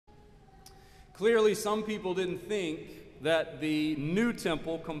Clearly, some people didn't think that the new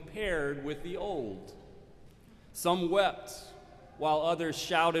temple compared with the old. Some wept while others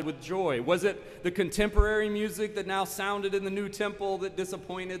shouted with joy. Was it the contemporary music that now sounded in the new temple that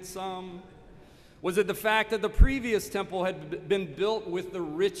disappointed some? Was it the fact that the previous temple had been built with the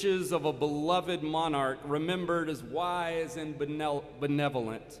riches of a beloved monarch, remembered as wise and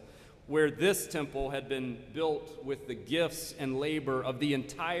benevolent, where this temple had been built with the gifts and labor of the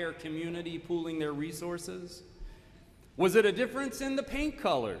entire community pooling their resources? Was it a difference in the paint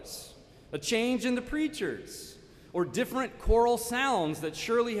colors, a change in the preachers, or different choral sounds that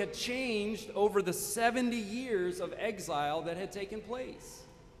surely had changed over the 70 years of exile that had taken place?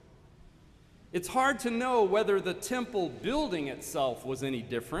 It's hard to know whether the temple building itself was any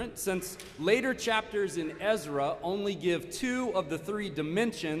different, since later chapters in Ezra only give 2 of the 3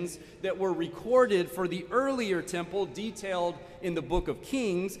 dimensions that were recorded for the earlier temple detailed in the book of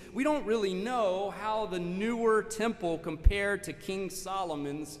Kings. We don't really know how the newer temple compared to King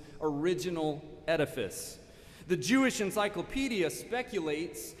Solomon's original edifice. The Jewish Encyclopedia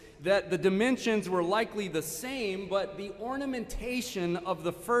speculates that the dimensions were likely the same, but the ornamentation of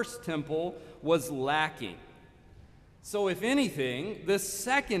the first temple was lacking. So if anything, the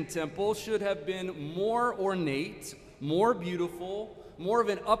second temple should have been more ornate, more beautiful, more of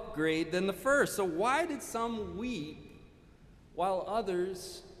an upgrade than the first. So why did some weep while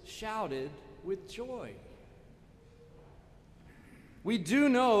others shouted with joy? We do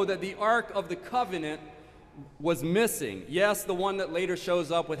know that the Ark of the Covenant was missing. Yes, the one that later shows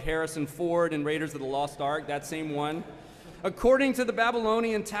up with Harrison Ford in Raiders of the Lost Ark, that same one. According to the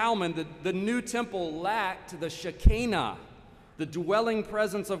Babylonian Talmud, the new temple lacked the Shekinah, the dwelling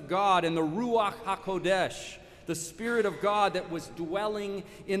presence of God, and the Ruach HaKodesh, the Spirit of God that was dwelling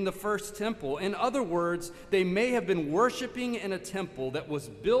in the first temple. In other words, they may have been worshiping in a temple that was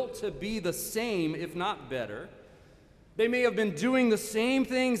built to be the same, if not better. They may have been doing the same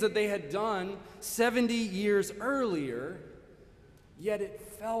things that they had done 70 years earlier, yet it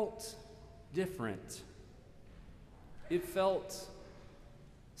felt different. It felt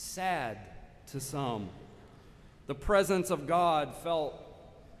sad to some. The presence of God felt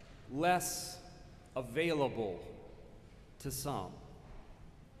less available to some.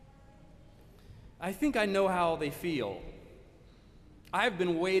 I think I know how they feel. I've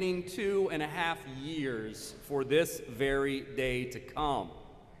been waiting 2.5 years for this very day to come.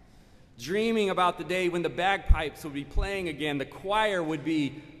 Dreaming about the day when the bagpipes would be playing again, the choir would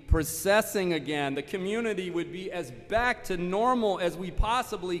be processing again, the community would be as back to normal as we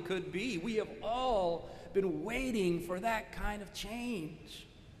possibly could be. We have all been waiting for that kind of change.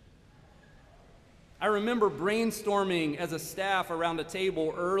 I remember brainstorming as a staff around a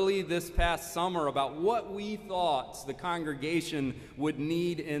table early this past summer about what we thought the congregation would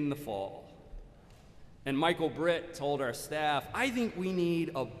need in the fall. And Michael Britt told our staff, I think we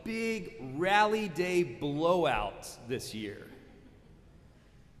need a big rally day blowout this year.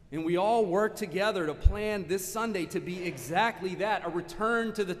 And we all worked together to plan this Sunday to be exactly that, a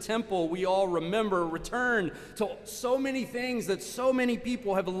return to the temple we all remember, a return to so many things that so many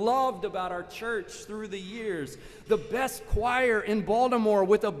people have loved about our church through the years. The best choir in Baltimore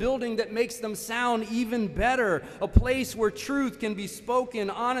with a building that makes them sound even better, a place where truth can be spoken,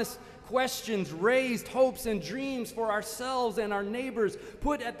 honest questions raised, hopes and dreams for ourselves and our neighbors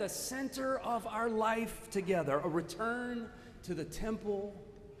put at the center of our life together, a return to the temple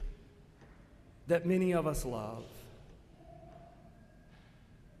that many of us love.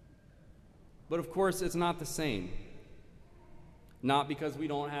 But of course, it's not the same. Not because we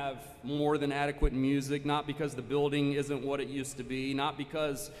don't have more than adequate music, not because the building isn't what it used to be, not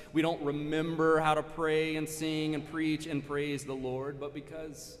because we don't remember how to pray and sing and preach and praise the Lord, but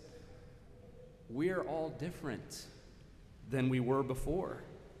because we're all different than we were before.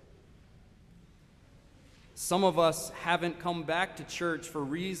 Some of us haven't come back to church for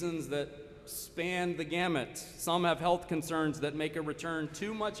reasons that span the gamut. Some have health concerns that make a return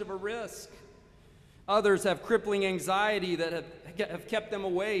too much of a risk. Others have crippling anxiety that have kept them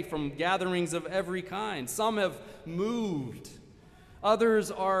away from gatherings of every kind. Some have moved. Others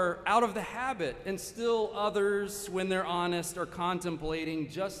are out of the habit, and still others, when they're honest, are contemplating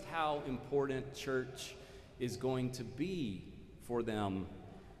just how important church is going to be for them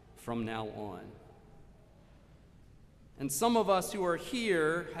from now on. And some of us who are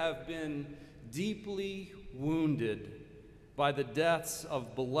here have been deeply wounded by the deaths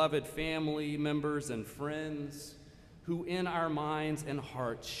of beloved family members and friends who in our minds and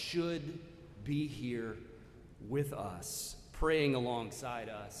hearts should be here with us, praying alongside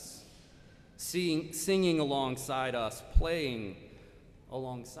us, singing alongside us, playing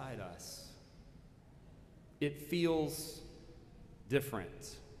alongside us. it feels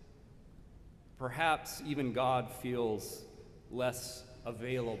different. Perhaps even God feels less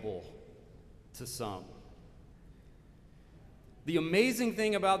available to some. The amazing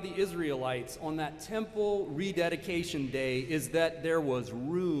thing about the Israelites on that temple rededication day is that there was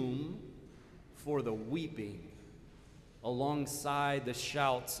room for the weeping alongside the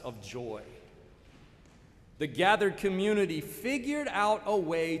shouts of joy. The gathered community figured out a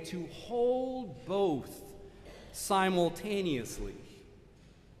way to hold both simultaneously.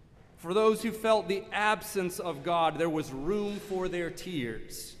 For those who felt the absence of God, there was room for their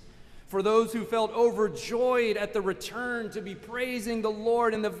tears. For those who felt overjoyed at the return to be praising the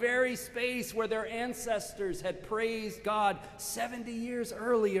Lord in the very space where their ancestors had praised God 70 years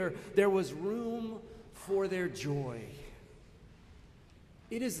earlier, there was room for their joy.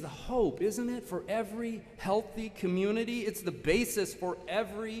 It is the hope, isn't it, for every healthy community? It's the basis for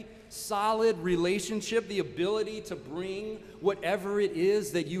every solid relationship, the ability to bring whatever it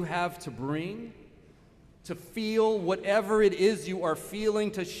is that you have to bring, to feel whatever it is you are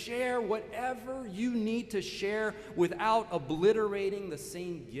feeling, to share whatever you need to share without obliterating the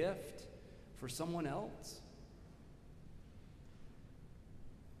same gift for someone else.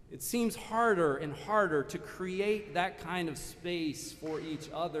 It seems harder and harder to create that kind of space for each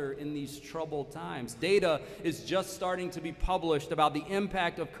other in these troubled times. Data is just starting to be published about the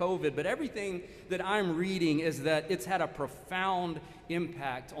impact of COVID, but everything that I'm reading is that it's had a profound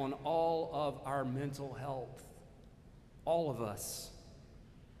impact on all of our mental health. All of us.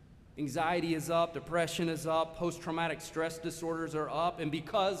 Anxiety is up, depression is up, post-traumatic stress disorders are up, and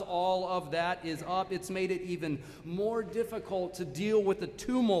because all of that is up, it's made it even more difficult to deal with the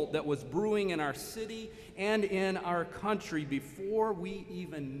tumult that was brewing in our city and in our country before we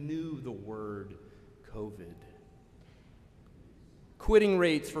even knew the word COVID. Quitting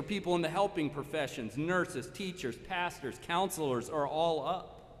rates for people in the helping professions, nurses, teachers, pastors, counselors are all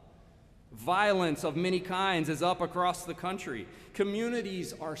up. Violence of many kinds is up across the country.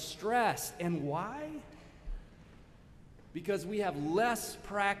 Communities are stressed. And why? Because we have less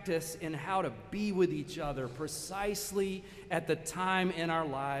practice in how to be with each other precisely at the time in our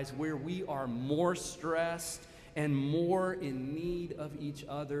lives where we are more stressed and more in need of each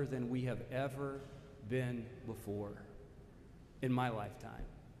other than we have ever been before in my lifetime.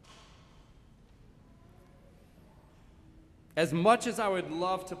 As much as I would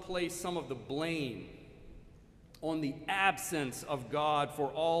love to place some of the blame on the absence of God for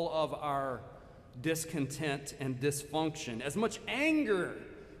all of our discontent and dysfunction, as much anger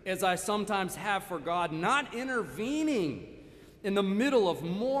as I sometimes have for God not intervening in the middle of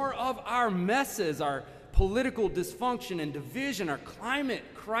more of our messes, our political dysfunction and division, our climate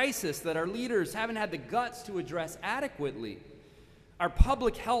crisis that our leaders haven't had the guts to address adequately, our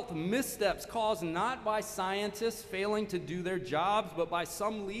public health missteps caused not by scientists failing to do their jobs, but by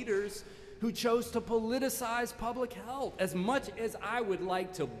some leaders who chose to politicize public health. As much as I would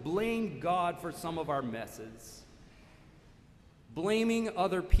like to blame God for some of our messes, blaming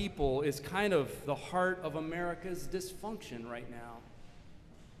other people is kind of the heart of America's dysfunction right now.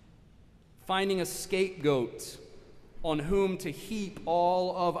 Finding a scapegoat on whom to heap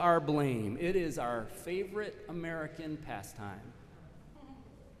all of our blame. It is our favorite American pastime.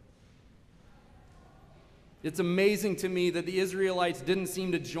 It's amazing to me that the Israelites didn't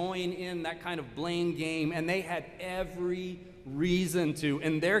seem to join in that kind of blame game, and they had every reason to.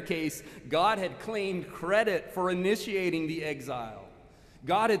 In their case, God had claimed credit for initiating the exile.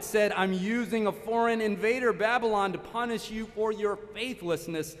 God had said, I'm using a foreign invader, Babylon, to punish you for your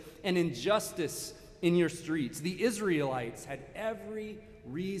faithlessness and injustice in your streets. The Israelites had every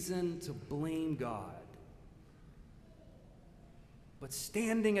reason to blame God. But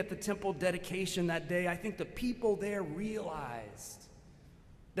standing at the temple dedication that day, I think the people there realized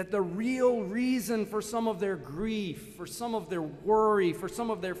that the real reason for some of their grief, for some of their worry, for some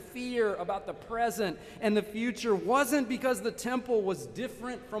of their fear about the present and the future wasn't because the temple was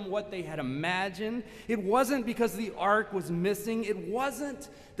different from what they had imagined. It wasn't because the ark was missing. It wasn't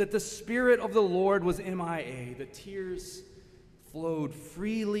that the Spirit of the Lord was MIA. The tears flowed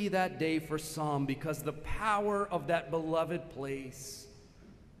freely that day for some because the power of that beloved place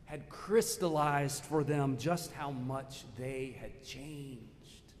had crystallized for them just how much they had changed,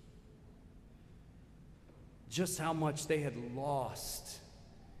 just how much they had lost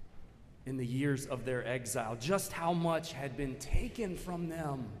in the years of their exile, just how much had been taken from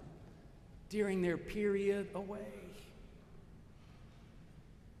them during their period away.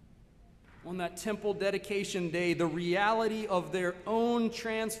 On that temple dedication day, the reality of their own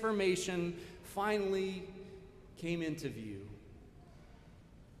transformation finally came into view.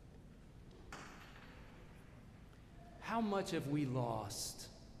 how much have we lost?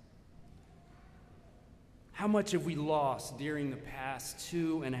 How much have we lost during the past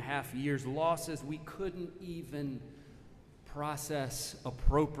 2.5 years? Losses we couldn't even process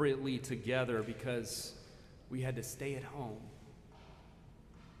appropriately together because we had to stay at home.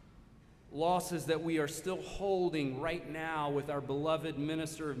 Losses that we are still holding right now with our beloved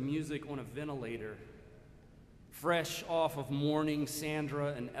minister of music on a ventilator, fresh off of mourning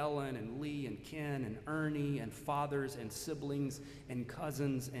Sandra and Ellen and Lee and Ken and Ernie and fathers and siblings and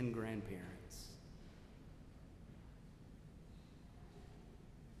cousins and grandparents.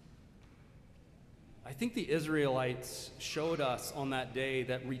 I think the Israelites showed us on that day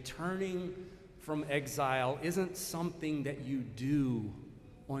that returning from exile isn't something that you do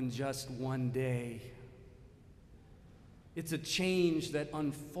on just one day. It's a change that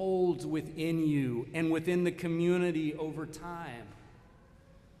unfolds within you and within the community over time.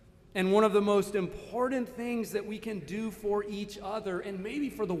 And one of the most important things that we can do for each other, and maybe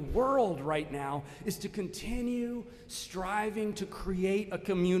for the world right now, is to continue striving to create a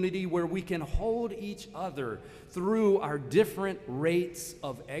community where we can hold each other through our different rates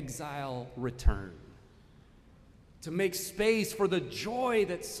of exile return. To make space for the joy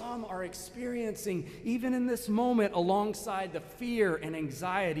that some are experiencing, even in this moment, alongside the fear and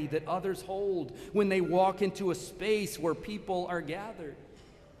anxiety that others hold when they walk into a space where people are gathered.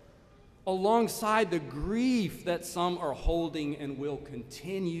 Alongside the grief that some are holding and will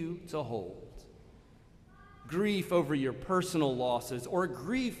continue to hold. Grief over your personal losses, or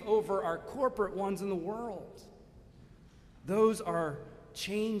grief over our corporate ones in the world. Those are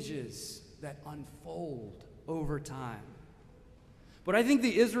changes that unfold over time. But I think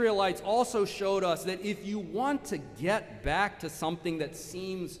the Israelites also showed us that if you want to get back to something that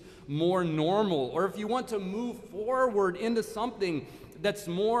seems more normal, or if you want to move forward into something that's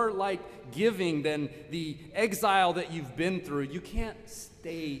more like giving than the exile that you've been through, you can't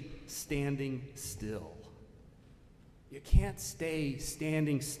stay standing still. You can't stay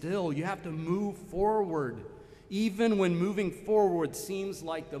standing still. You have to move forward, even when moving forward seems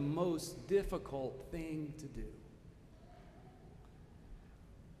like the most difficult thing to do.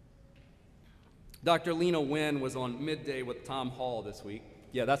 Dr. Lena Wynn was on Midday with Tom Hall this week.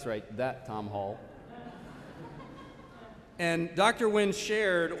 Yeah, that's right, that Tom Hall. And Dr. Wynn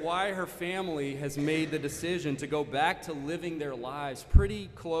shared why her family has made the decision to go back to living their lives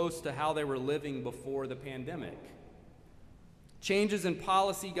pretty close to how they were living before the pandemic. Changes in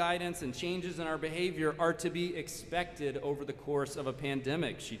policy guidance and changes in our behavior are to be expected over the course of a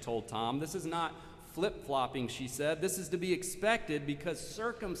pandemic, she told Tom. This is not flip-flopping, she said. This is to be expected because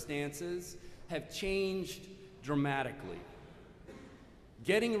circumstances have changed dramatically.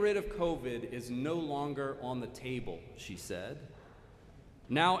 Getting rid of COVID is no longer on the table, she said.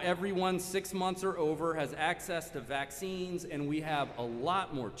 Now everyone 6 months or over has access to vaccines, and we have a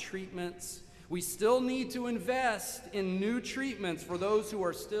lot more treatments. We still need to invest in new treatments for those who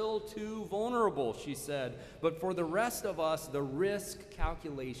are still too vulnerable, she said. But for the rest of us, the risk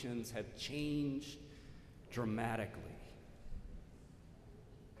calculations have changed dramatically.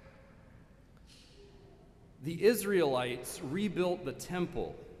 The Israelites rebuilt the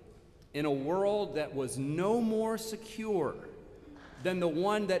temple in a world that was no more secure than the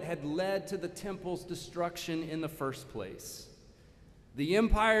one that had led to the temple's destruction in the first place. The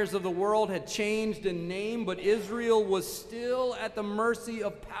empires of the world had changed in name, but Israel was still at the mercy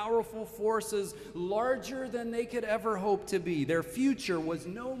of powerful forces larger than they could ever hope to be. Their future was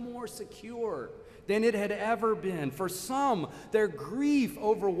no more secure than it had ever been. For some, their grief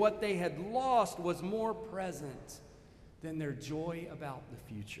over what they had lost was more present than their joy about the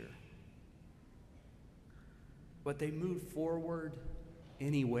future. But they moved forward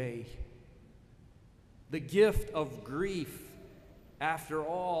anyway. The gift of grief, after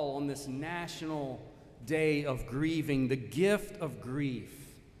all, on this national day of grieving, the gift of grief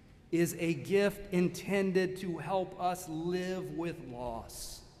is a gift intended to help us live with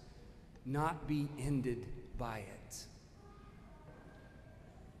loss, not be ended by it.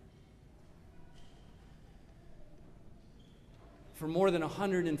 For more than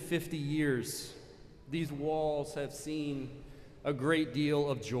 150 years, these walls have seen a great deal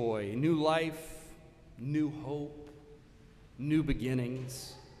of joy, new life, new hope, new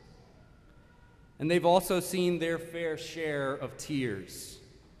beginnings. And they've also seen their fair share of tears,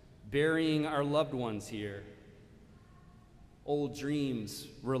 burying our loved ones here, old dreams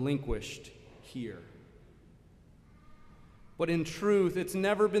relinquished here. But in truth, it's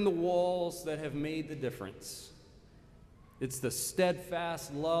never been the walls that have made the difference. It's the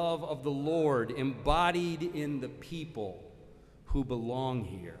steadfast love of the Lord embodied in the people who belong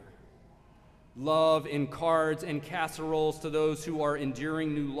here. Love in cards and casseroles to those who are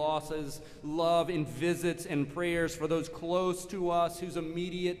enduring new losses. Love in visits and prayers for those close to us whose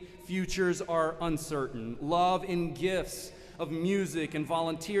immediate futures are uncertain. Love in gifts of music and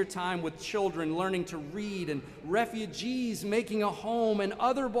volunteer time with children learning to read, and refugees making a home, and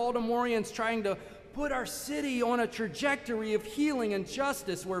other Baltimoreans trying to put our city on a trajectory of healing and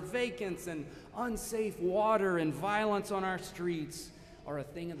justice where vacants and unsafe water and violence on our streets are a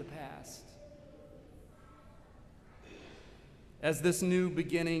thing of the past. As this new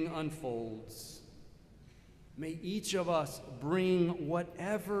beginning unfolds, may each of us bring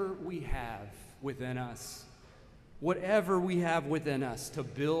whatever we have within us to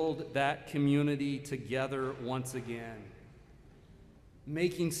build that community together once again,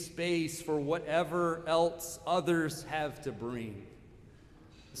 making space for whatever else others have to bring,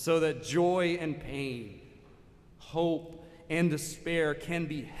 so that joy and pain, hope and despair can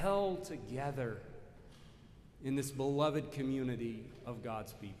be held together in this beloved community of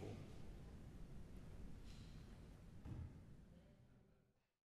God's people.